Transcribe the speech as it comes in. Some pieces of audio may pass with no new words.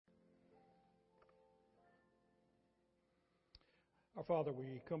Our Father,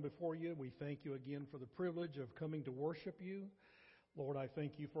 we come before you. We thank you again for the privilege of coming to worship you. Lord, I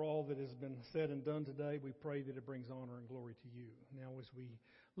thank you for all that has been said and done today. We pray that it brings honor and glory to you. Now, as we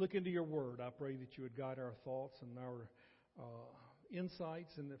look into your word, I pray that you would guide our thoughts and our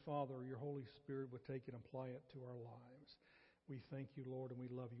insights, and that, Father, your Holy Spirit would take it and apply it to our lives. We thank you, Lord, and we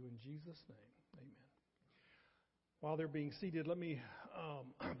love you in Jesus' name. Amen. While they're being seated, let me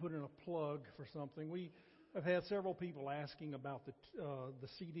put in a plug for something. We have had several people asking about the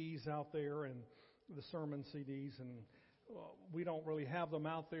CDs out there and the sermon CDs, and we don't really have them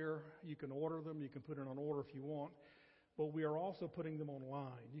out there. You can order them. You can put it on order if you want. But we are also putting them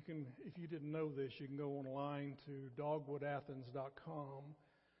online. You can, if you didn't know this, you can go online to dogwoodathens.com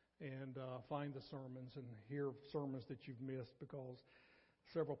and find the sermons and hear sermons that you've missed, because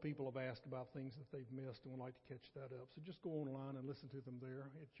several people have asked about things that they've missed and would like to catch that up. So just go online and listen to them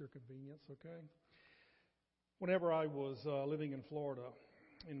there at your convenience, okay? Whenever I was living in Florida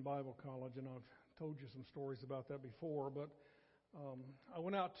in Bible college, and I've told you some stories about that before, but I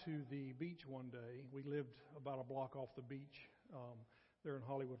went out to the beach one day. We lived about a block off the beach there in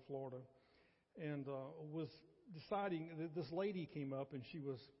Hollywood, Florida, and was deciding that this lady came up and she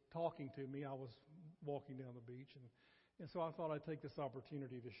was talking to me. I was walking down the beach, and so I thought I'd take this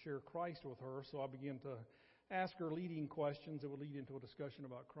opportunity to share Christ with her. So I began to ask her leading questions that would lead into a discussion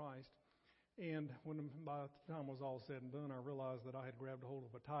about Christ. And when by the time it was all said and done, I realized that I had grabbed a hold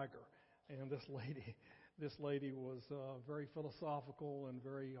of a tiger. And this lady was very philosophical and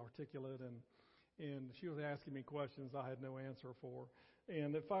very articulate, and she was asking me questions I had no answer for.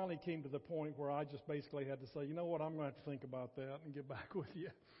 And it finally came to the point where I just basically had to say, you know what, I'm going to have to think about that and get back with you,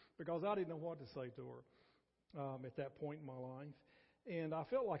 because I didn't know what to say to her at that point in my life. And I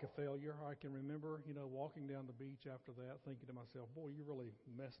felt like a failure. I can remember, walking down the beach after that, thinking to myself, boy, you really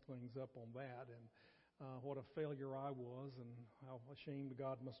messed things up on that, and what a failure I was, and how ashamed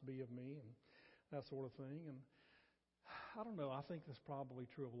God must be of me, and that sort of thing. And I don't know, I think that's probably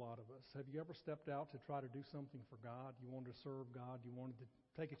true of a lot of us. Have you ever stepped out to try to do something for God? You wanted to serve God. You wanted to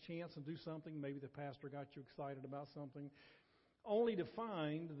take a chance and do something. Maybe the pastor got you excited about something, only to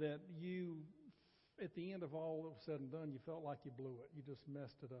find that you, at the end of all that was said and done, you felt like you blew it. You just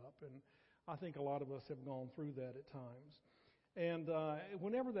messed it up. And I think a lot of us have gone through that at times. And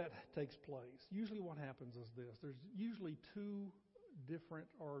whenever that takes place, usually what happens is this. There's usually two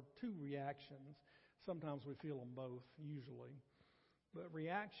reactions. Sometimes we feel them both, usually. But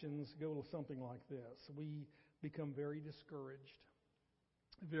reactions go to something like this. We become very discouraged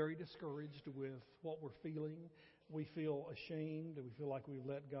with what we're feeling. We feel ashamed, and we feel like we've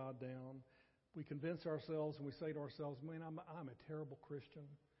let God down. We convince ourselves and we say to ourselves, man, I'm a terrible Christian,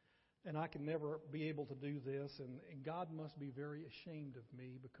 and I can never be able to do this, and God must be very ashamed of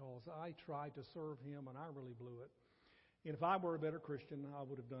me because I tried to serve Him and I really blew it. And if I were a better Christian, I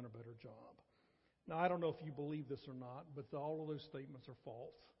would have done a better job. Now, I don't know if you believe this or not, but all of those statements are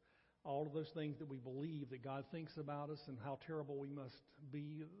false. All of those things that we believe that God thinks about us and how terrible we must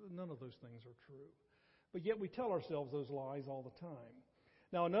be, none of those things are true. But yet we tell ourselves those lies all the time.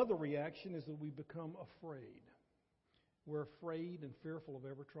 Now, another reaction is that we become afraid. We're afraid and fearful of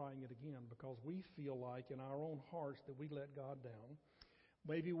ever trying it again because we feel like in our own hearts that we let God down.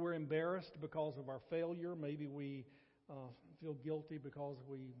 Maybe we're embarrassed because of our failure. Maybe we feel guilty because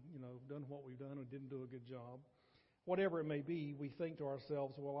we, done what we've done and didn't do a good job. Whatever it may be, we think to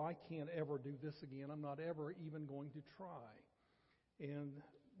ourselves, well, I can't ever do this again. I'm not ever even going to try. And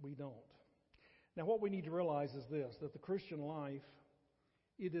we don't. Now, what we need to realize is this, that the Christian life,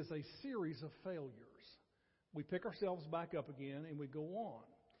 it is a series of failures. We pick ourselves back up again and we go on.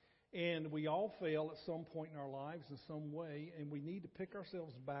 And we all fail at some point in our lives in some way, and we need to pick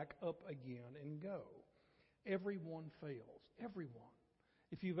ourselves back up again and go. Everyone fails. Everyone.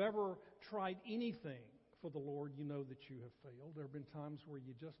 If you've ever tried anything for the Lord, you know that you have failed. There have been times where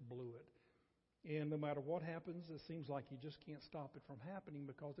you just blew it. And no matter what happens, it seems like you just can't stop it from happening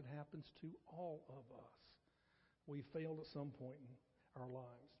because it happens to all of us. We failed at some point in our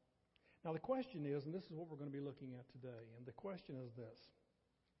lives. Now the question is, and this is what we're going to be looking at today, and the question is this.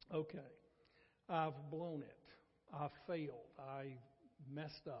 Okay, I've blown it. I've failed. I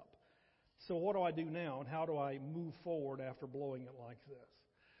messed up. So what do I do now, and how do I move forward after blowing it like this?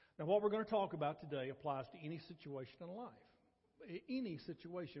 Now what we're going to talk about today applies to any situation in life. Any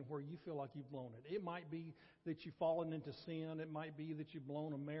situation where you feel like you've blown it. It might be that you've fallen into sin. It might be that you've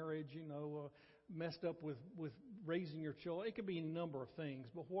blown a marriage, messed up with raising your children. It could be a number of things.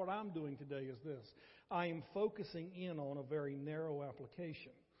 But what I'm doing today is this. I am focusing in on a very narrow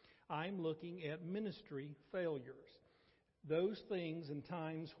application. I'm looking at ministry failures. Those things in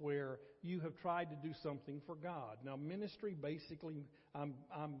times where you have tried to do something for God. Now, ministry, basically, I'm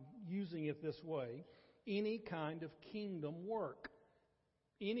using it this way. Any kind of kingdom work.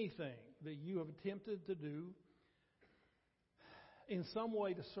 Anything that you have attempted to do in some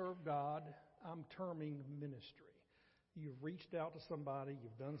way to serve God, I'm terming ministry. You've reached out to somebody,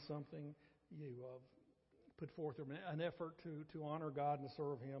 you've done something, you put forth an effort to honor God and to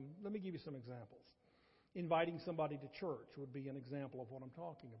serve Him. Let me give you some examples. Inviting somebody to church would be an example of what I'm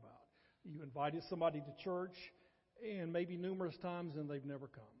talking about. You invited somebody to church, and maybe numerous times, and they've never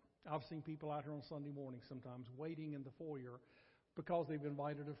come. I've seen people out here on Sunday morning sometimes waiting in the foyer because they've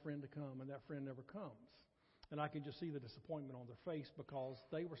invited a friend to come, and that friend never comes. And I can just see the disappointment on their face because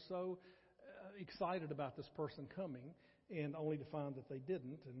they were so excited about this person coming, and only to find that they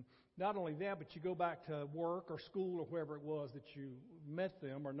didn't. And not only that, but you go back to work or school or wherever it was that you met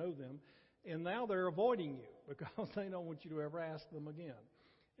them or know them, and now they're avoiding you because they don't want you to ever ask them again.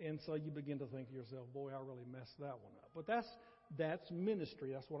 And so you begin to think to yourself, boy, I really messed that one up. But that's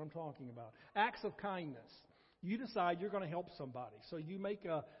ministry. That's what I'm talking about. Acts of kindness. You decide you're going to help somebody. So you make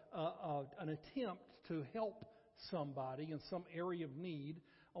an attempt to help somebody in some area of need,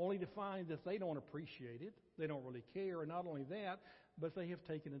 only to find that they don't appreciate it. They don't really care. And not only that, but they have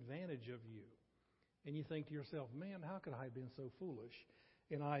taken advantage of you. And you think to yourself, man, how could I have been so foolish?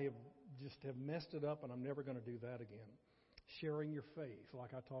 And I have messed it up, and I'm never going to do that again. Sharing your faith,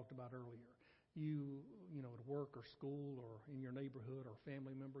 like I talked about earlier. You know, at work or school or in your neighborhood or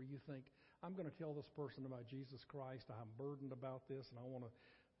family member, you think, I'm going to tell this person about Jesus Christ. I'm burdened about this, and I want to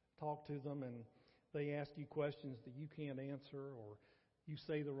talk to them. And they ask you questions that you can't answer, or you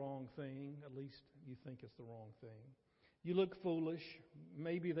say the wrong thing. At least you think it's the wrong thing. You look foolish.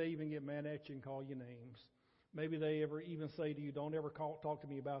 Maybe they even get mad at you and call you names. Maybe they ever even say to you, don't ever talk to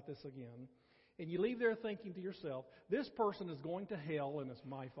me about this again. And you leave there thinking to yourself, this person is going to hell and it's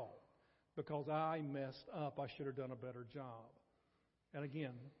my fault because I messed up. I should have done a better job. And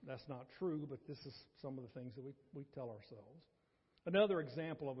again, that's not true, but this is some of the things that we tell ourselves. Another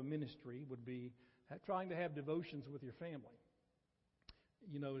example of a ministry would be trying to have devotions with your family.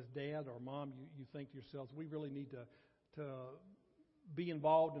 You know, as dad or mom, you think to yourselves, we really need to be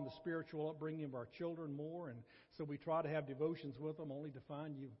involved in the spiritual upbringing of our children more, and so we try to have devotions with them, only to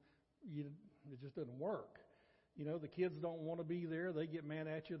find it just doesn't work. You know, the kids don't want to be there. They get mad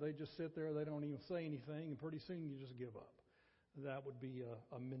at you. They just sit there. They don't even say anything, and pretty soon you just give up. That would be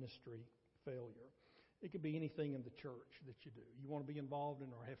a ministry failure. It could be anything in the church that you do. You want to be involved in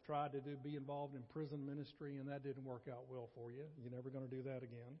or have tried to be involved in prison ministry, and that didn't work out well for you. You're never going to do that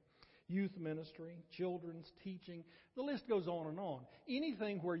again. Youth ministry, children's teaching, the list goes on and on.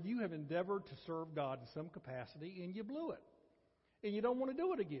 Anything where you have endeavored to serve God in some capacity and you blew it. And you don't want to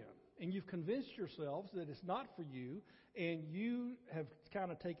do it again. And you've convinced yourselves that it's not for you, and you have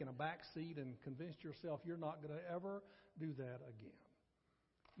kind of taken a back seat and convinced yourself you're not going to ever do that again.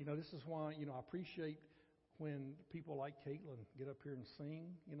 You know, this is why, I appreciate when people like Caitlin get up here and sing.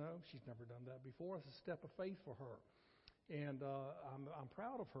 She's never done that before. It's a step of faith for her. And I'm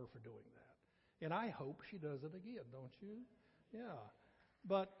proud of her for doing that. And I hope she does it again, don't you? Yeah.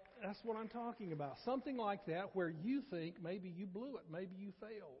 But that's what I'm talking about. Something like that where you think maybe you blew it, maybe you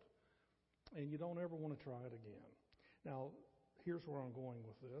failed, and you don't ever want to try it again. Now, here's where I'm going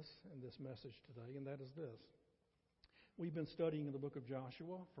with this and this message today, and that is this. We've been studying in the book of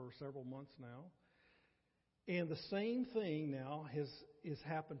Joshua for several months now. And the same thing now has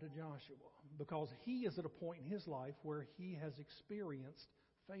happened to Joshua because he is at a point in his life where he has experienced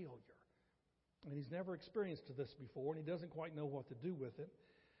failure. And he's never experienced this before, and he doesn't quite know what to do with it.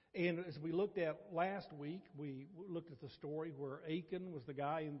 And as we looked at last week, we looked at the story where Achan was the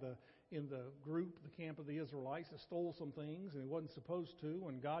guy in the group, the camp of the Israelites, that stole some things, and he wasn't supposed to,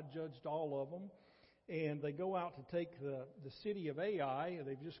 and God judged all of them. And they go out to take the city of Ai.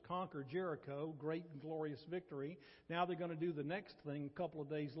 They've just conquered Jericho, great and glorious victory. Now they're going to do the next thing a couple of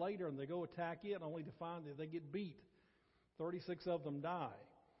days later, and they go attack it, only to find that they get beat. 36 of them die,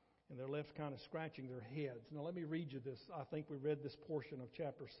 and they're left kind of scratching their heads. Now let me read you this. I think we read this portion of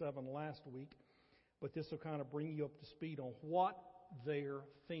chapter 7 last week, but this will kind of bring you up to speed on what they're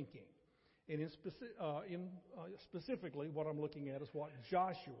thinking. And specifically, what I'm looking at is what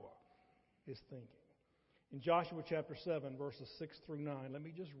Joshua is thinking. In Joshua chapter 7, verses 6 through 9, let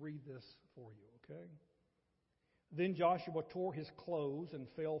me just read this for you, okay? Then Joshua tore his clothes and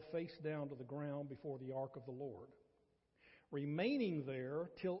fell face down to the ground before the ark of the Lord, remaining there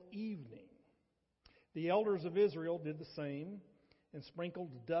till evening. The elders of Israel did the same and sprinkled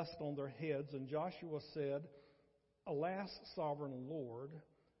dust on their heads, and Joshua said, Alas, sovereign Lord,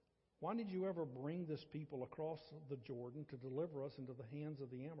 why did you ever bring this people across the Jordan to deliver us into the hands of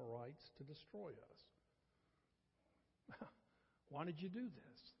the Amorites to destroy us? Why did you do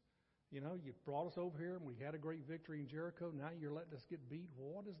this? You brought us over here and we had a great victory in Jericho. Now you're letting us get beat.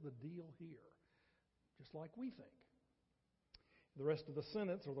 Well, what is the deal here? Just like we think. The rest of the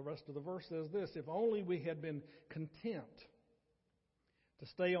sentence, or the rest of the verse, says this: if only we had been content to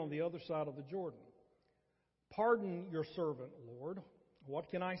stay on the other side of the Jordan. Pardon your servant, Lord. What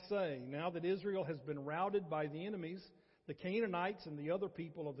can I say? Now that Israel has been routed by the enemies, the Canaanites and the other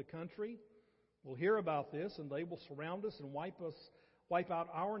people of the country will hear about this, and they will surround us and wipe out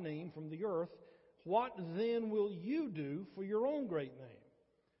our name from the earth. What then will you do for your own great name?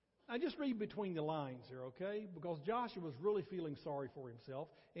 I just read between the lines here, okay? Because Joshua's really feeling sorry for himself,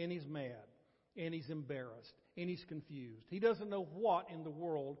 and he's mad, and he's embarrassed, and he's confused. He doesn't know what in the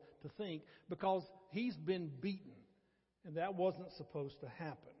world to think because he's been beaten, and that wasn't supposed to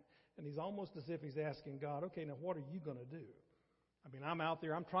happen. And he's almost as if he's asking God, okay, now what are you going to do? I mean, I'm out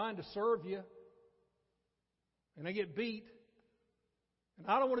there, I'm trying to serve you, and I get beat, and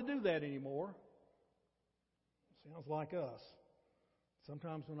I don't want to do that anymore. Sounds like us.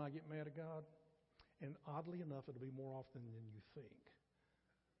 Sometimes when I get mad at God, and oddly enough, it'll be more often than you think.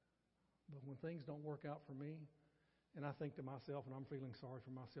 But when things don't work out for me, and I think to myself, and I'm feeling sorry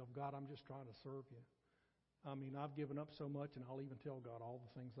for myself, God, I'm just trying to serve you. I mean, I've given up so much, and I'll even tell God all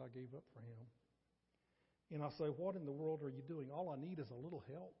the things I gave up for Him. And I say, what in the world are you doing? All I need is a little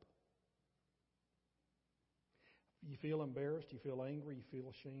help. You feel embarrassed, you feel angry, you feel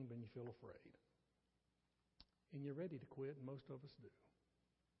ashamed, and you feel afraid. And you're ready to quit, and most of us do.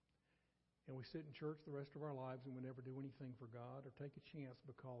 And we sit in church the rest of our lives and we never do anything for God or take a chance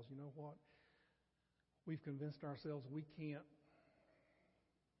because, you know what? We've convinced ourselves we can't.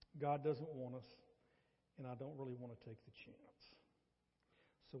 God doesn't want us, and I don't really want to take the chance.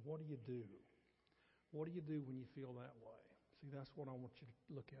 So what do you do? What do you do when you feel that way? See, that's what I want you to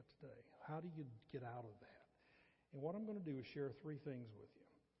look at today. How do you get out of that? And what I'm going to do is share 3 things with you.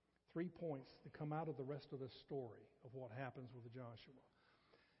 3 points that come out of the rest of this story of what happens with Joshua.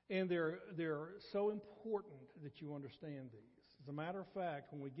 And they're so important that you understand these. As a matter of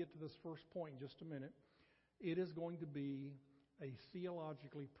fact, when we get to this first point in just a minute, it is going to be a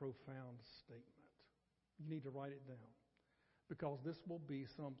theologically profound statement. You need to write it down. Because this will be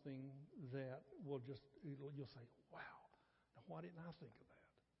something that will you'll say, wow, now why didn't I think of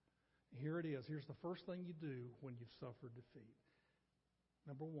that? Here it is. Here's the first thing you do when you've suffered defeat.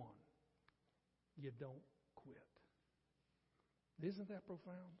 Number 1, you don't quit. Isn't that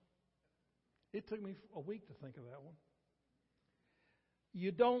profound? It took me a week to think of that one.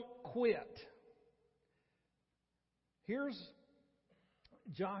 You don't quit. Here's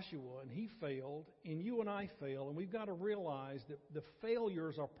Joshua, and he failed, and you and I fail, and we've got to realize that the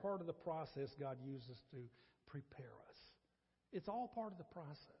failures are part of the process God uses to prepare us. It's all part of the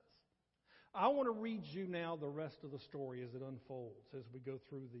process. I want to read you now the rest of the story as it unfolds as we go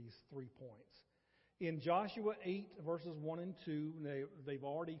through these 3 points. In Joshua 8, verses 1 and 2, they've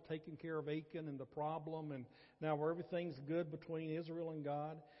already taken care of Achan and the problem, and now everything's good between Israel and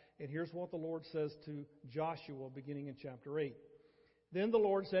God. And here's what the Lord says to Joshua beginning in chapter 8. Then the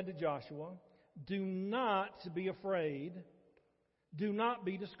Lord said to Joshua, do not be afraid, do not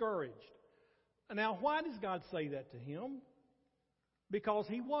be discouraged. Now, why does God say that to him? Because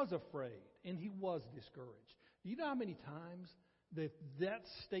he was afraid and he was discouraged. You know how many times that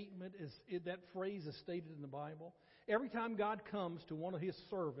statement that phrase is stated in the Bible? Every time God comes to one of His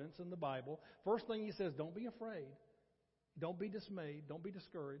servants in the Bible, first thing He says, don't be afraid, don't be dismayed, don't be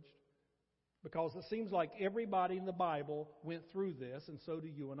discouraged, because it seems like everybody in the Bible went through this, and so do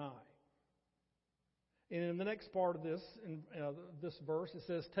you and I. And in the next part of this, in this verse, it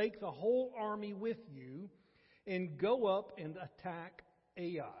says, take the whole army with you and go up and attack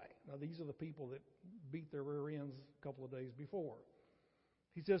Ai. Now, these are the people that beat their rear ends a couple of days before.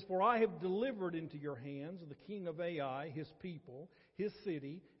 He says, for I have delivered into your hands the king of Ai, his people, his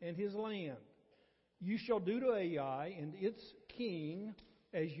city, and his land. You shall do to Ai and its king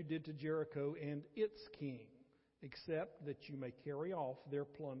as you did to Jericho and its king, except that you may carry off their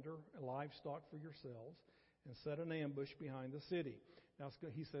plunder and livestock for yourselves and set an ambush behind the city. Now,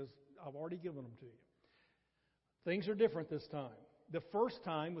 he says, I've already given them to you. Things are different this time. The first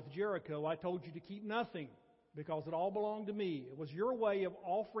time with Jericho, I told you to keep nothing because it all belonged to me. It was your way of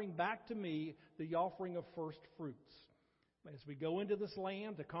offering back to me the offering of first fruits. As we go into this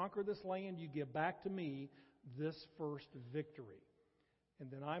land, to conquer this land, you give back to me this first victory.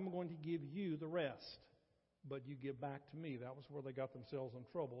 And then I'm going to give you the rest. But you give back to me. That was where they got themselves in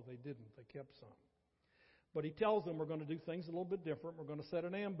trouble. They didn't. They kept some. But he tells them we're going to do things a little bit different. We're going to set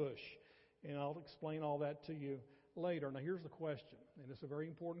an ambush. And I'll explain all that to you later. Now, here's the question, and it's a very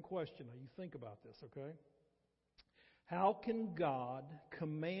important question. Now, you think about this, okay? How can God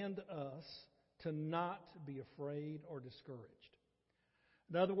command us to not be afraid or discouraged?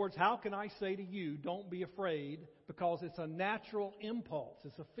 In other words, how can I say to you, don't be afraid, because it's a natural impulse,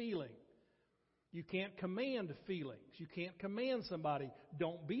 it's a feeling. You can't command feelings. You can't command somebody,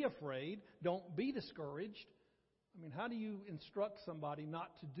 don't be afraid, don't be discouraged. I mean, how do you instruct somebody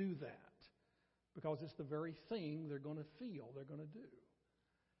not to do that? Because it's the very thing they're going to feel, they're going to do.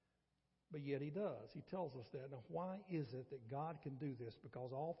 But yet He does. He tells us that. Now, why is it that God can do this?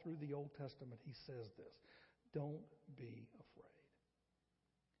 Because all through the Old Testament He says this. Don't be afraid.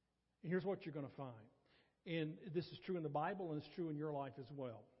 And here's what you're going to find. And this is true in the Bible, and it's true in your life as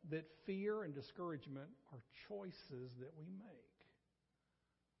well. That fear and discouragement are choices that we make.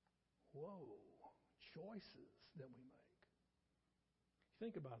 Whoa. Choices that we make.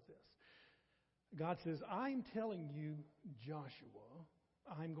 Think about this. God says, I'm telling you, Joshua,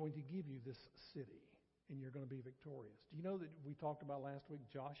 I'm going to give you this city, and you're going to be victorious. Do you know that we talked about last week,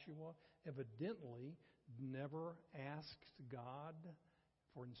 Joshua evidently never asked God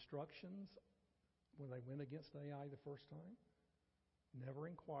for instructions when they went against Ai the first time? Never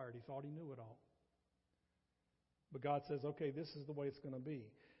inquired. He thought he knew it all. But God says, okay, this is the way it's going to be.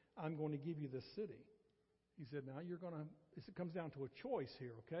 I'm going to give you this city. He said, now you're going to, it comes down to a choice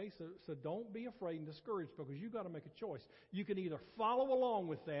here, okay? So don't be afraid and discouraged, because you've got to make a choice. You can either follow along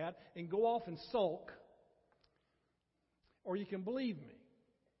with that and go off and sulk, or you can believe me.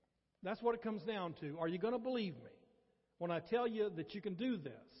 That's what it comes down to. Are you going to believe me when I tell you that you can do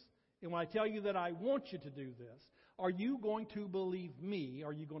this? And when I tell you that I want you to do this, are you going to believe me?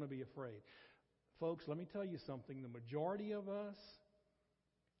 Or are you going to be afraid? Folks, let me tell you something. The majority of us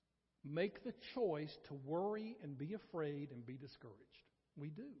make the choice to worry and be afraid and be discouraged. We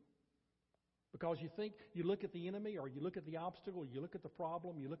do. Because you think, you look at the enemy, or you look at the obstacle, you look at the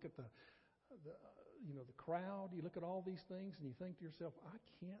problem, you look at the crowd, you look at all these things, and you think to yourself, I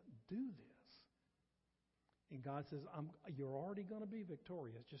can't do this. And God says, you're already going to be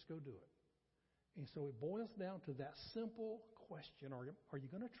victorious. Just go do it. And so it boils down to that simple question. Are you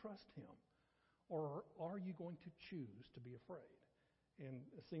going to trust Him? Or are you going to choose to be afraid? And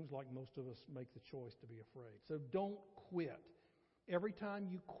it seems like most of us make the choice to be afraid. So don't quit. Every time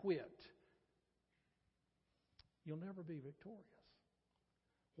you quit, you'll never be victorious.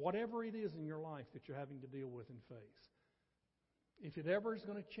 Whatever it is in your life that you're having to deal with and face, if it ever is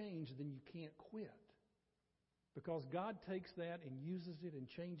going to change, then you can't quit. Because God takes that and uses it and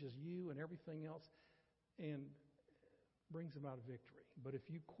changes you and everything else and brings about a victory. But if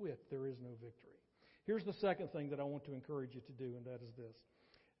you quit, there is no victory. Here's the second thing that I want to encourage you to do, and that is this.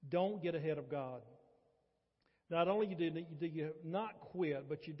 Don't get ahead of God. Not only do you not quit,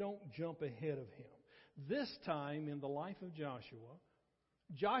 but you don't jump ahead of Him. This time in the life of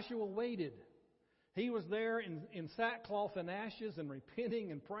Joshua waited. He was there in sackcloth and ashes and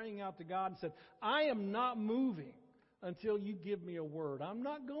repenting and praying out to God and said, I am not moving until you give me a word. I'm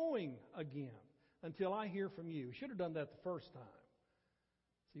not going again until I hear from you. He should have done that the first time.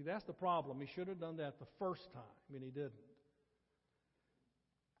 See, that's the problem. He should have done that the first time, and he didn't.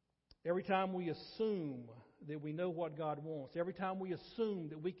 Every time we assume that we know what God wants, every time we assume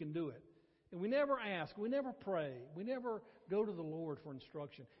that we can do it, and we never ask, we never pray, we never go to the Lord for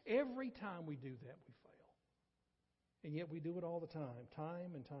instruction. Every time we do that, we fail. And yet we do it all the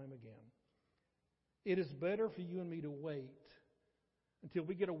time and time again. It is better for you and me to wait until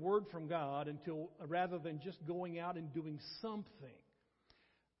we get a word from God, rather than just going out and doing something.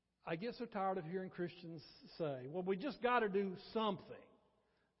 I get so tired of hearing Christians say, well, we just got to do something.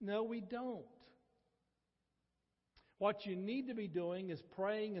 No, we don't. What you need to be doing is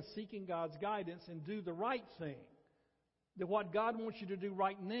praying and seeking God's guidance and do the right thing. That what God wants you to do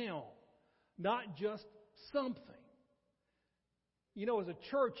right now, not just something. You know, as a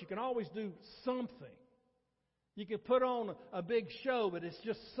church, you can always do something. You can put on a big show, but it's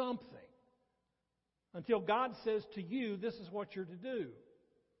just something. Until God says to you, this is what you're to do.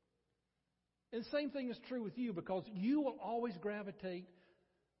 And the same thing is true with you, because you will always gravitate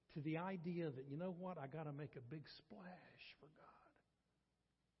to the idea that, you know what, I got to make a big splash for God.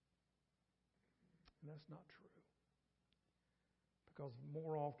 And that's not true. Because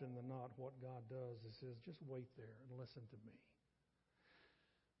more often than not, what God does is says, just wait there and listen to me.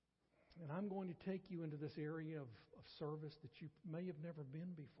 And I'm going to take you into this area of service that you may have never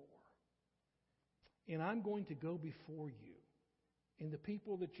been before. And I'm going to go before you. And the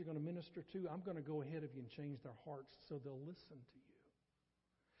people that you're going to minister to, I'm going to go ahead of you and change their hearts so they'll listen to you.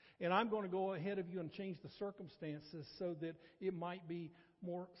 And I'm going to go ahead of you and change the circumstances so that it might be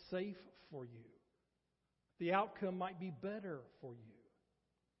more safe for you. The outcome might be better for you.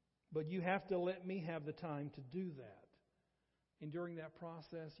 But you have to let me have the time to do that. And during that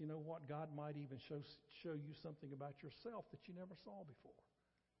process, you know what? God might even show you something about yourself that you never saw before.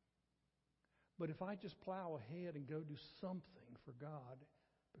 But if I just plow ahead and go do something for God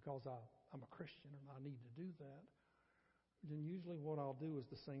because I'm a Christian and I need to do that, then usually what I'll do is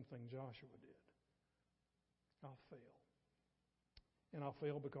the same thing Joshua did. I'll fail. And I'll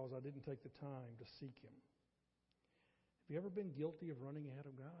fail because I didn't take the time to seek Him. Have you ever been guilty of running ahead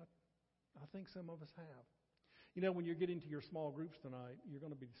of God? I think some of us have. You know, when you're getting to your small groups tonight, you're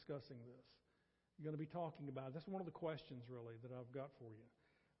going to be discussing this. You're going to be talking about it. That's one of the questions, really, that I've got for you.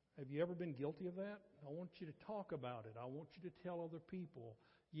 Have you ever been guilty of that? I want you to talk about it. I want you to tell other people,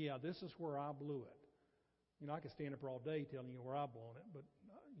 yeah, this is where I blew it. You know, I could stand up all day telling you where I've blown it, but,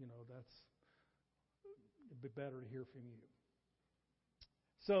 it'd be better to hear from you.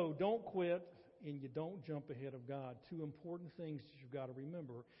 So don't quit and you don't jump ahead of God. Two important things that you've got to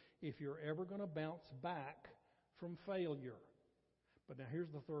remember if you're ever going to bounce back from failure. But now here's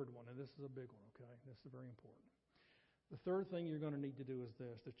the third one, and this is a big one, okay? This is very important. The third thing you're going to need to do is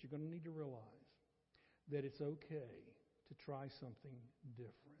this, that you're going to need to realize that it's okay to try something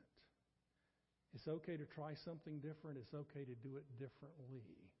different. It's okay to try something different. It's okay to do it differently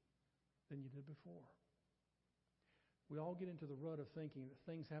than you did before. We all get into the rut of thinking that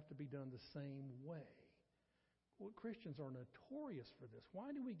things have to be done the same way. Well, Christians are notorious for this.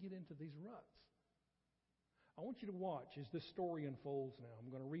 Why do we get into these ruts? I want you to watch as this story unfolds now.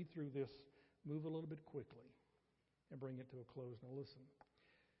 I'm going to read through this, move a little bit quickly, and bring it to a close. Now listen.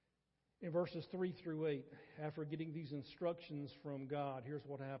 In verses 3 through 8, after getting these instructions from God, here's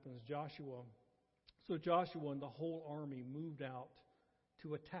what happens. So Joshua and the whole army moved out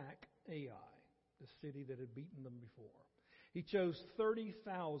to attack Ai, the city that had beaten them before. He chose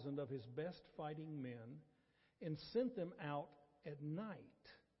 30,000 of his best fighting men and sent them out at night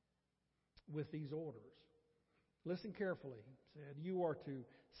with these orders. Listen carefully. He said, you are to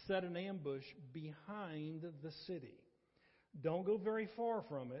set an ambush behind the city. Don't go very far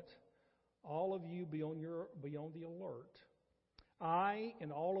from it. All of you be on the alert. I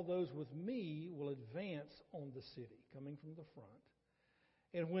and all of those with me will advance on the city, coming from the front.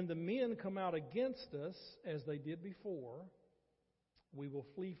 And when the men come out against us, as they did before, we will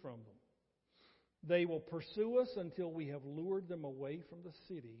flee from them. They will pursue us until we have lured them away from the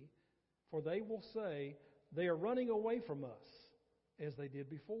city, for they will say, they are running away from us, as they did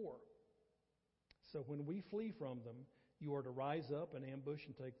before. So when we flee from them, you are to rise up and ambush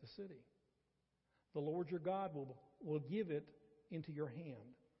and take the city. The Lord your God will give it into your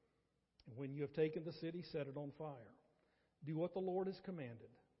hand. And when you have taken the city, set it on fire. Do what the Lord has commanded.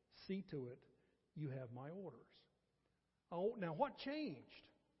 See to it you have my orders. Oh, now what changed?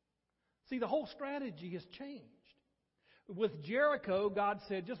 See, the whole strategy has changed. With Jericho, God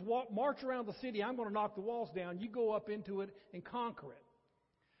said, just march around the city. I'm going to knock the walls down. You go up into it and conquer it.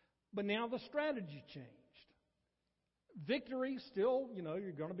 But now the strategy changed. Victory, still,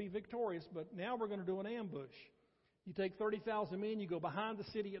 you're going to be victorious, but now we're going to do an ambush. You take 30,000 men, you go behind the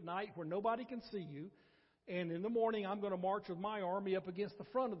city at night where nobody can see you, and in the morning I'm going to march with my army up against the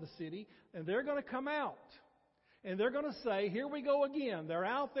front of the city, and they're going to come out. And they're going to say, here we go again. They're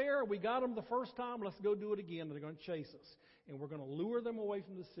out there. We got them the first time. Let's go do it again. And they're going to chase us. And we're going to lure them away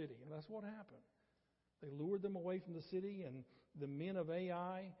from the city. And that's what happened. They lured them away from the city, and the men of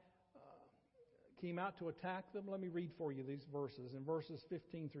Ai came out to attack them. Let me read for you these verses. In verses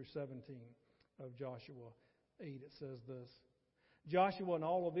 15 through 17 of Joshua 8, it says this. Joshua and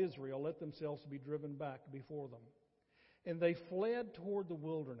all of Israel let themselves be driven back before them. And they fled toward the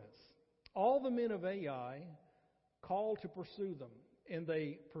wilderness. All the men of Ai called to pursue them, and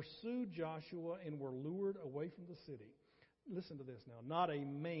they pursued Joshua and were lured away from the city. Listen to this now. Not a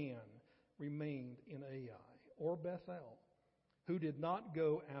man remained in Ai or Bethel who did not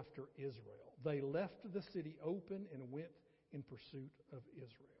go after Israel. They left the city open and went in pursuit of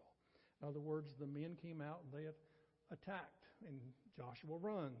Israel. In other words, the men came out and they attacked, and Joshua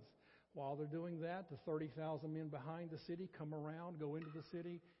runs. While they're doing that, the 30,000 men behind the city come around, go into the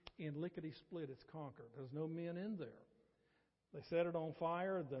city, and lickety-split, it's conquered. There's no men in there. They set it on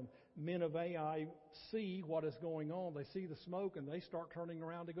fire. The men of Ai see what is going on. They see the smoke, and they start turning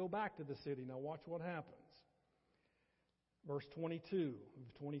around to go back to the city. Now watch what happens. Verse 22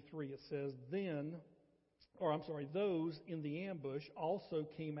 of 23, it says, those in the ambush also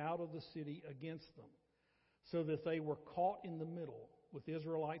came out of the city against them, so that they were caught in the middle with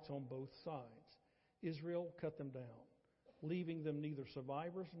Israelites on both sides. Israel cut them down. leaving them neither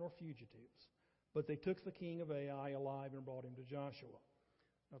survivors nor fugitives. But they took the king of Ai alive and brought him to Joshua.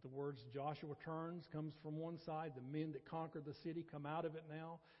 In other words, Joshua turns, comes from one side. The men that conquered the city come out of it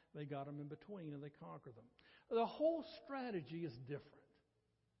now. They got them in between and they conquer them. The whole strategy is different.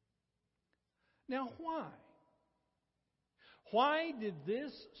 Now, why? Why did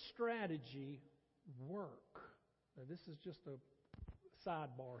this strategy work? Now, this is just a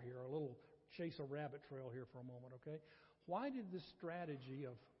sidebar here, a little chase a rabbit trail here for a moment, okay? Why did this strategy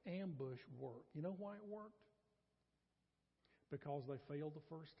of ambush work? You know why it worked? Because they failed the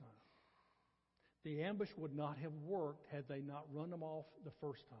first time. The ambush would not have worked had they not run them off the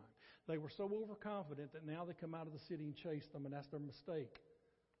first time. They were so overconfident that now they come out of the city and chase them, and that's their mistake.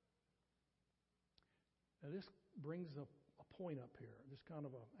 Now this brings a point up here, just kind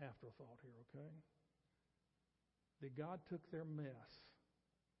of an afterthought here, okay? That God took their mess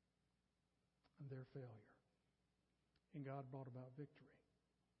and their failure, and God brought about victory.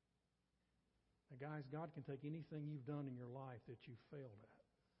 Now, guys, God can take anything you've done in your life that you failed at,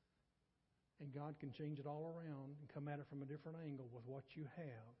 and God can change it all around and come at it from a different angle with what you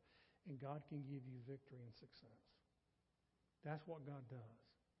have, and God can give you victory and success. That's what God does.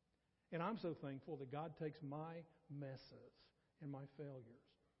 And I'm so thankful that God takes my messes and my failures,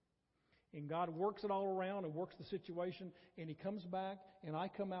 and God works it all around and works the situation, and He comes back, and I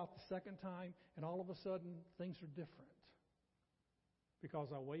come out the second time, and all of a sudden, things are different. Because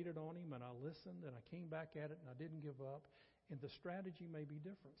I waited on Him, and I listened, and I came back at it, and I didn't give up. And the strategy may be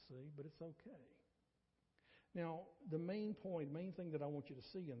different, see, but it's okay. Now, the main thing that I want you to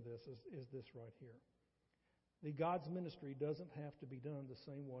see in this is this right here. That God's ministry doesn't have to be done the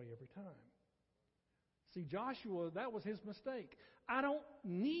same way every time. See, Joshua, that was his mistake. I don't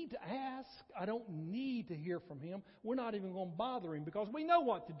need to ask. I don't need to hear from him. We're not even going to bother him because we know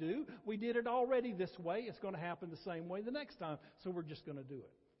what to do. We did it already this way. It's going to happen the same way the next time, so we're just going to do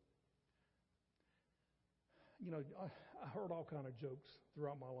it. You know, I heard all kind of jokes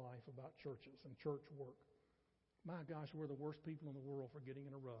throughout my life about churches and church work. My gosh, we're the worst people in the world for getting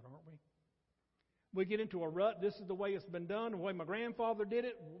in a rut, aren't we? We get into a rut. This is the way it's been done, the way my grandfather did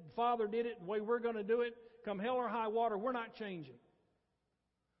it, father did it, the way we're going to do it. Come hell or high water, we're not changing.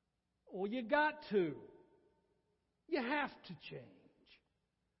 Well, you got to. You have to change.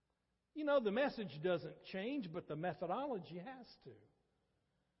 You know, the message doesn't change, but the methodology has to.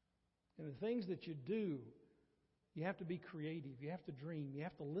 And the things that you do, you have to be creative. You have to dream. You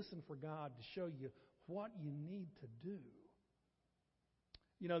have to listen for God to show you what you need to do.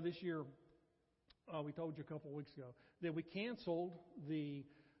 You know, this year, we told you a couple of weeks ago that we canceled the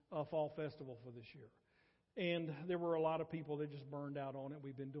fall festival for this year. And there were a lot of people that just burned out on it.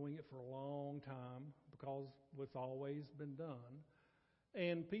 We've been doing it for a long time because it's always been done.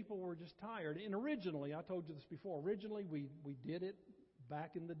 And people were just tired. And originally, I told you this before, originally we did it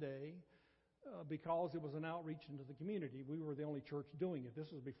back in the day because it was an outreach into the community. We were the only church doing it.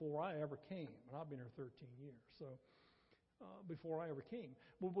 This was before I ever came, and I've been here 13 years. So before I ever came.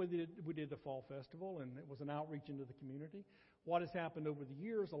 Well, we did the fall festival, and it was an outreach into the community. What has happened over the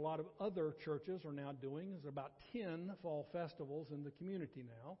years, a lot of other churches are now doing is about 10 fall festivals in the community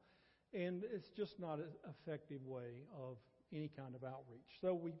now, and it's just not an effective way of any kind of outreach.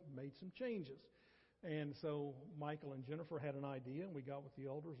 So we made some changes. And so Michael and Jennifer had an idea, and we got with the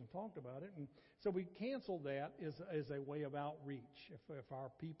elders and talked about it. And so we canceled that as a way of outreach. If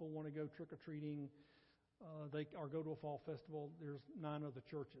our people want to go trick-or-treating, or go to a fall festival, there's 9 other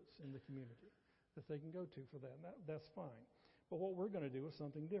churches in the community that they can go to for that. And that's fine. But what we're going to do is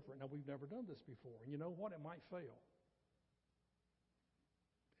something different. Now, we've never done this before. And you know what? It might fail.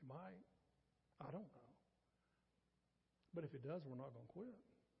 It might. I don't know. But if it does, we're not going to quit.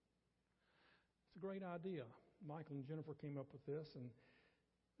 It's a great idea. Michael and Jennifer came up with this, and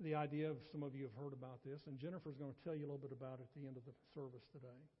the idea of some of you have heard about this, and Jennifer's going to tell you a little bit about it at the end of the service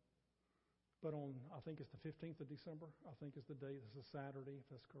today. But on, I think it's the 15th of December, I think is the day, this is Saturday, if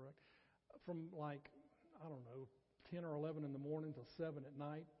that's correct, from like, I don't know, 10 or 11 in the morning till 7 at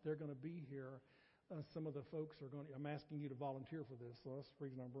night, they're going to be here. Some of the folks are going to, I'm asking you to volunteer for this, so that's the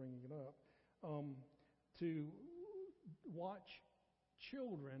reason I'm bringing it up, to watch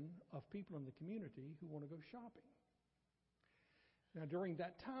children of people in the community who want to go shopping. Now, during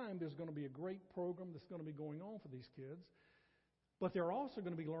that time, there's going to be a great program that's going to be going on for these kids, but they're also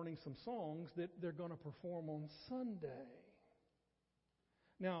going to be learning some songs that they're going to perform on Sunday.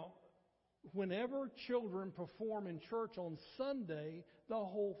 Now, whenever children perform in church on Sunday, the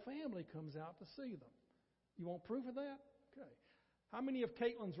whole family comes out to see them. You want proof of that? Okay. How many of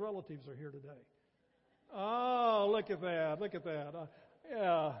Caitlin's relatives are here today? Oh, look at that. Look at that.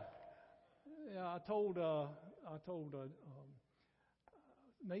 Yeah, I told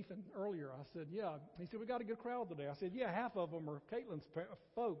Nathan earlier, I said, yeah. He said, we got a good crowd today. I said, yeah, half of them are Caitlin's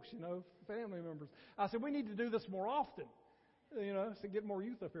folks, family members. I said, we need to do this more often, to get more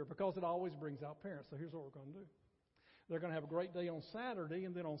youth up here because it always brings out parents. So here's what we're going to do. They're going to have a great day on Saturday,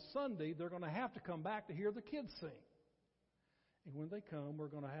 and then on Sunday, they're going to have to come back to hear the kids sing. And when they come, we're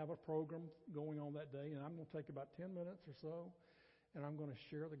going to have a program going on that day, and I'm going to take about 10 minutes or so, and I'm going to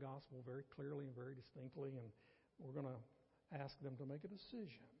share the gospel very clearly and very distinctly, and we're going to ask them to make a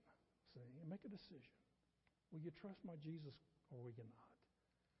decision. Make a decision. Will you trust my Jesus or will you not?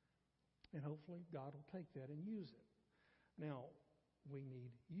 And hopefully God will take that and use it. Now, we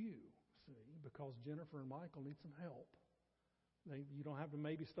need you, because Jennifer and Michael need some help. You don't have to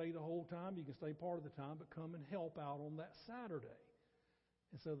maybe stay the whole time. You can stay part of the time, but come and help out on that Saturday,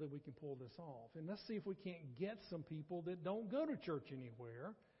 and so that we can pull this off. And let's see if we can't get some people that don't go to church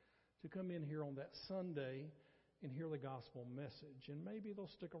anywhere to come in here on that Sunday and hear the gospel message. And maybe they'll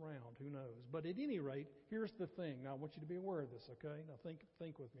stick around. Who knows? But at any rate, here's the thing. Now, I want you to be aware of this, okay? Now, think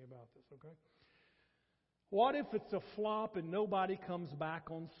with me about this, okay? What if it's a flop and nobody comes back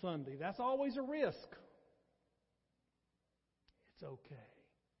on Sunday? That's always a risk. It's okay.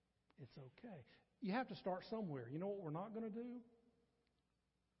 It's okay. You have to start somewhere. You know what we're not going to do?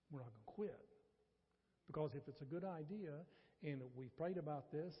 We're not going to quit. Because if it's a good idea, and we've prayed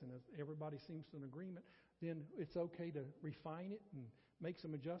about this, and everybody seems to an agreement, then it's okay to refine it and make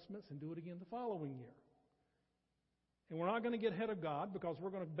some adjustments and do it again the following year. And we're not going to get ahead of God, because we're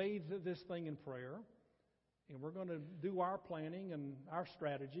going to bathe this thing in prayer, and we're going to do our planning and our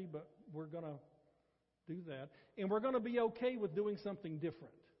strategy, but we're going to do that. And we're going to be okay with doing something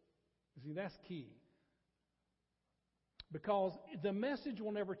different. You see, that's key. Because the message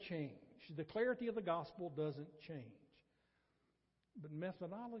will never change. The clarity of the gospel doesn't change. But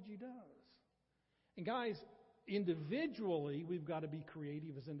methodology does. And guys, individually, we've got to be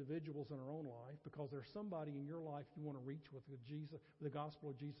creative as individuals in our own life, because there's somebody in your life you want to reach with the gospel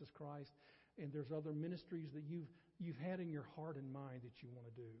of Jesus Christ, and there's other ministries that you've had in your heart and mind that you want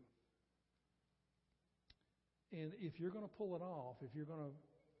to do. And if you're going to pull it off, if you're going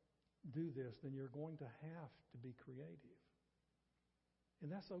to do this, then you're going to have to be creative.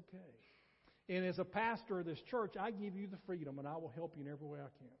 And that's okay. And as a pastor of this church, I give you the freedom, and I will help you in every way I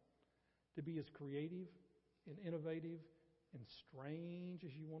can, to be as creative and innovative and strange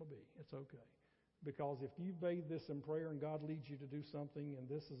as you want to be. It's okay. Because if you bathe this in prayer and God leads you to do something and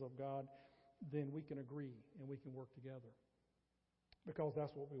this is of God, then we can agree and we can work together. Because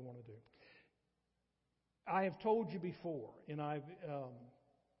that's what we want to do. I have told you before, and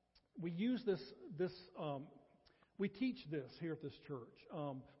we use this we teach this here at this church.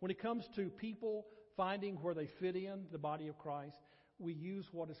 When it comes to people finding where they fit in the body of Christ, we use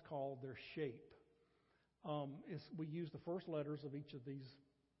what is called their shape. We use the first letters of each of these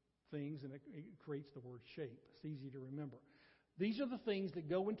things, and it creates the word shape. It's easy to remember. These are the things that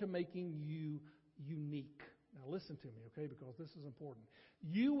go into making you unique. Now listen to me, okay, because this is important.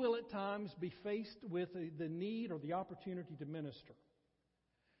 You will at times be faced with the need or the opportunity to minister.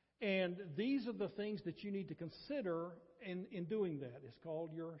 And these are the things that you need to consider in doing that. It's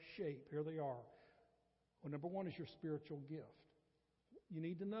called your shape. Here they are. Well, number one is your spiritual gift. You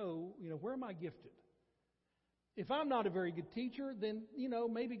need to know, where am I gifted? If I'm not a very good teacher, then,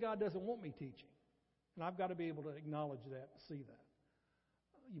 maybe God doesn't want me teaching. And I've got to be able to acknowledge that and see that.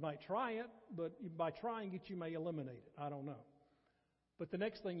 You might try it, but by trying it, you may eliminate it. I don't know. But the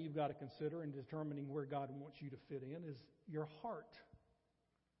next thing you've got to consider in determining where God wants you to fit in is your heart.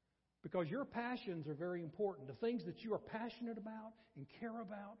 Because your passions are very important. The things that you are passionate about and care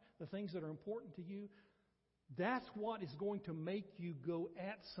about, the things that are important to you, that's what is going to make you go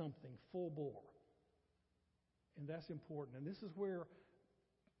at something full bore. And that's important. And this is where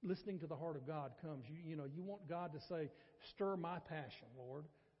listening to the heart of God comes. You want God to say, stir my passion, Lord.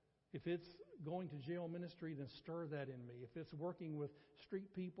 If it's going to jail ministry, then stir that in me. If it's working with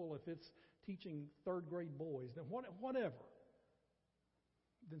street people, if it's teaching third grade boys, then whatever.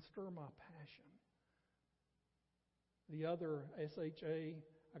 Then stir my passion. The other S-H-A,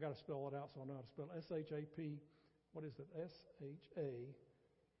 I got to spell it out so I know how to spell it. S-H-A-P, what is it? S-H-A,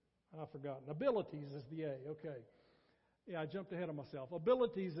 I've forgotten. Abilities is the A, okay. Yeah, I jumped ahead of myself.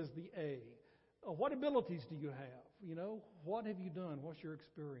 Abilities is the A. What abilities do you have? What have you done? What's your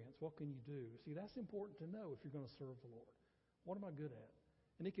experience? What can you do? See, that's important to know if you're going to serve the Lord. What am I good at?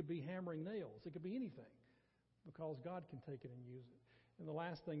 And it could be hammering nails. It could be anything, because God can take it and use it. And the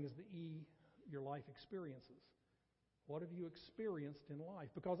last thing is the E, your life experiences. What have you experienced in life?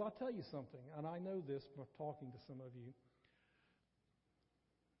 Because I'll tell you something, and I know this from talking to some of you.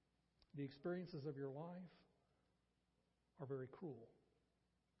 The experiences of your life are very cruel.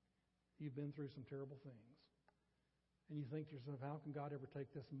 You've been through some terrible things. And you think to yourself, how can God ever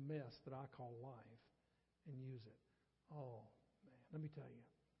take this mess that I call life and use it? Oh, man, let me tell you.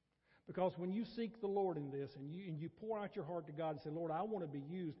 Because when you seek the Lord in this and you pour out your heart to God and say, Lord, I want to be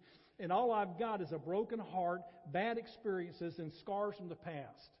used, and all I've got is a broken heart, bad experiences, and scars from the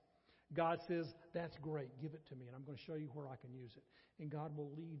past, God says, that's great. Give it to me, and I'm going to show you where I can use it. And God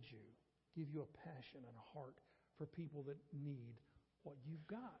will lead you, give you a passion and a heart for people that need what you've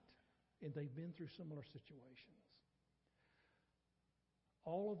got. And they've been through similar situations.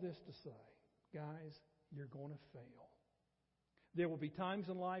 All of this to say, guys, you're going to fail. There will be times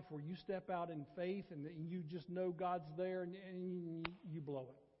in life where you step out in faith and you just know God's there and you blow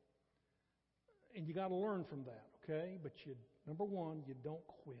it. And you got to learn from that, okay? But number one, you don't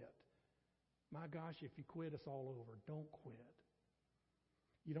quit. My gosh, if you quit, it's all over. Don't quit.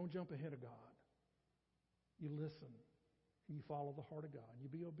 You don't jump ahead of God. You listen and you follow the heart of God. You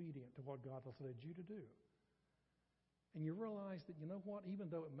be obedient to what God has led you to do. And you realize that, you know what, even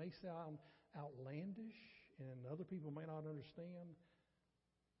though it may sound outlandish and other people may not understand,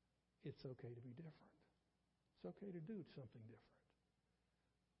 it's okay to be different. It's okay to do something different.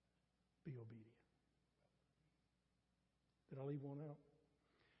 Be obedient. Did I leave one out?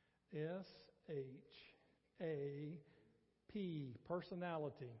 S-H-A-P,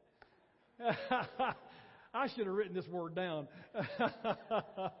 personality. I should have written this word down.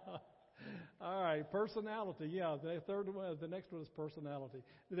 All right, personality. Yeah, the next one is personality.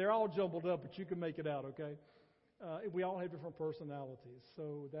 They're all jumbled up, but you can make it out, okay? We all have different personalities,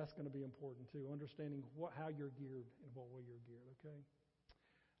 so that's going to be important too. Understanding how you're geared and what way you're geared, okay?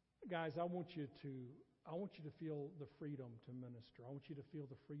 Guys, I want you to feel the freedom to minister. I want you to feel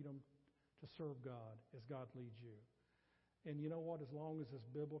the freedom to serve God as God leads you. And you know what? As long as it's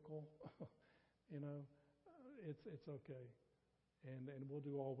biblical, it's okay. And we'll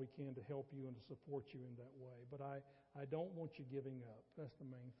do all we can to help you and to support you in that way. But I don't want you giving up. That's the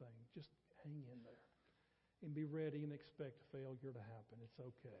main thing. Just hang in there and be ready and expect failure to happen. It's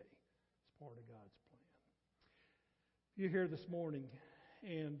okay. It's part of God's plan. If you're here this morning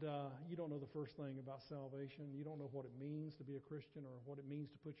and you don't know the first thing about salvation, you don't know what it means to be a Christian or what it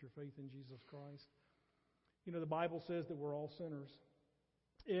means to put your faith in Jesus Christ. You know, the Bible says that we're all sinners.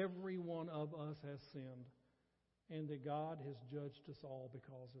 Every one of us has sinned. And that God has judged us all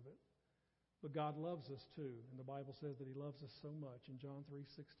because of it. But God loves us too. And the Bible says that He loves us so much. In John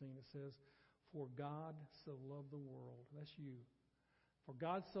 3:16 it says, for God so loved the world. That's you. For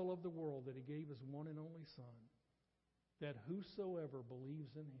God so loved the world that He gave His one and only Son, that whosoever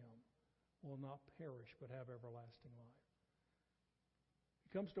believes in Him will not perish but have everlasting life.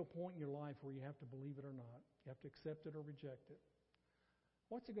 It comes to a point in your life where you have to believe it or not. You have to accept it or reject it.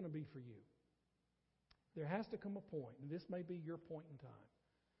 What's it going to be for you? There has to come a point, and this may be your point in time.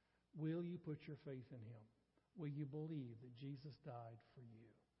 Will you put your faith in Him? Will you believe that Jesus died for you?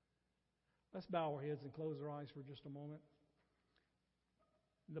 Let's bow our heads and close our eyes for just a moment.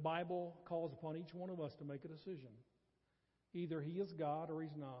 The Bible calls upon each one of us to make a decision. Either He is God or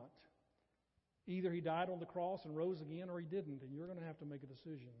He's not. Either He died on the cross and rose again or He didn't, and you're going to have to make a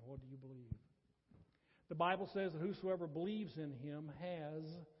decision. What do you believe? The Bible says that whosoever believes in Him has,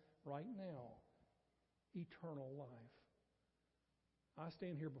 right now, eternal life. I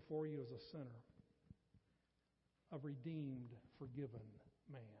stand here before you as a sinner, a redeemed, forgiven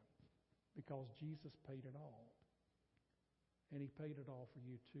man, because Jesus paid it all. And He paid it all for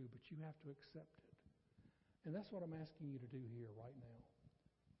you too, but you have to accept it. And that's what I'm asking you to do here right now,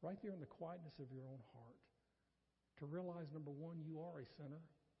 right there in the quietness of your own heart, to realize, number one, you are a sinner.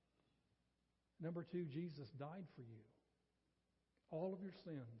 Number two, Jesus died for you. All of your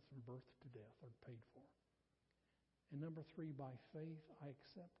sins from birth to death are paid for. And number three, by faith, I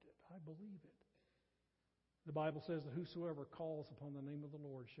accept it. I believe it. The Bible says that whosoever calls upon the name of the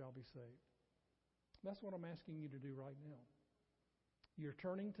Lord shall be saved. That's what I'm asking you to do right now. You're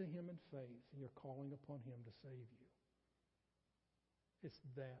turning to Him in faith, and you're calling upon Him to save you. It's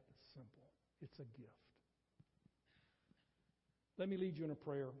that simple. It's a gift. Let me lead you in a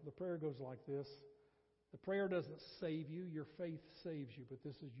prayer. The prayer goes like this. The prayer doesn't save you. Your faith saves you, but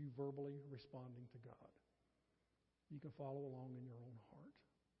this is you verbally responding to God. You can follow along in your own heart.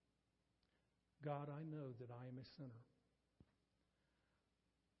 God, I know that I am a sinner.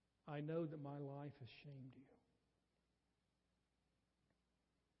 I know that my life has shamed you.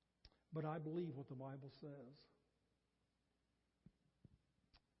 But I believe what the Bible says.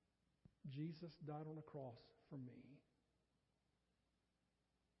 Jesus died on a cross for me.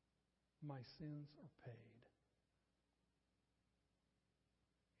 My sins are paid.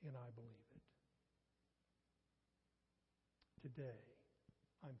 And I believe it. today,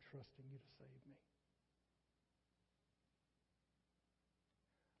 I'm trusting you to save me.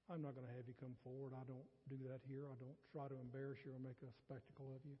 I'm not going to have you come forward. I don't do that here. I don't try to embarrass you or make a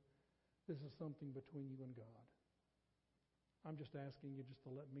spectacle of you. This is something between you and God. I'm just asking you just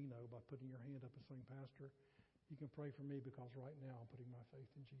to let me know by putting your hand up and saying, Pastor, you can pray for me because right now I'm putting my faith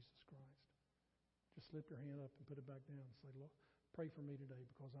in Jesus Christ. Just slip your hand up and put it back down and say, Lord, pray for me today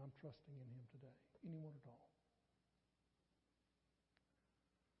because I'm trusting in him today. Anyone at all.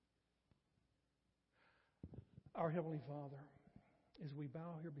 Our Heavenly Father, as we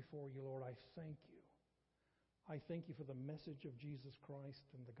bow here before you, Lord, I thank you. I thank you for the message of Jesus Christ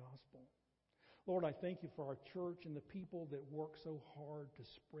and the gospel. Lord, I thank you for our church and the people that work so hard to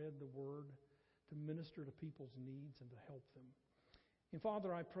spread the word, to minister to people's needs and to help them. And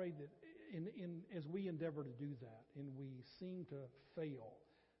Father, I pray that as we endeavor to do that and we seem to fail,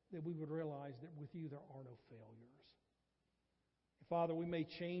 that we would realize that with you there are no failures. Father, we may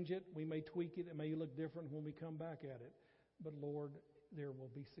change it, we may tweak it, it may look different when we come back at it. But Lord, there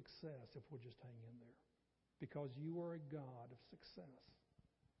will be success if we'll just hang in there. Because you are a God of success.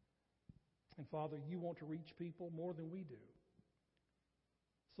 And Father, you want to reach people more than we do.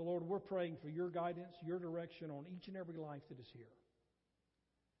 So Lord, we're praying for your guidance, your direction on each and every life that is here.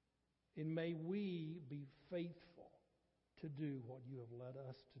 And may we be faithful to do what you have led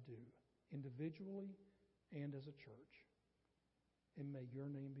us to do, individually and as a church. And may your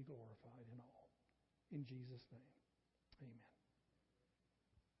name be glorified in all. In Jesus' name, amen.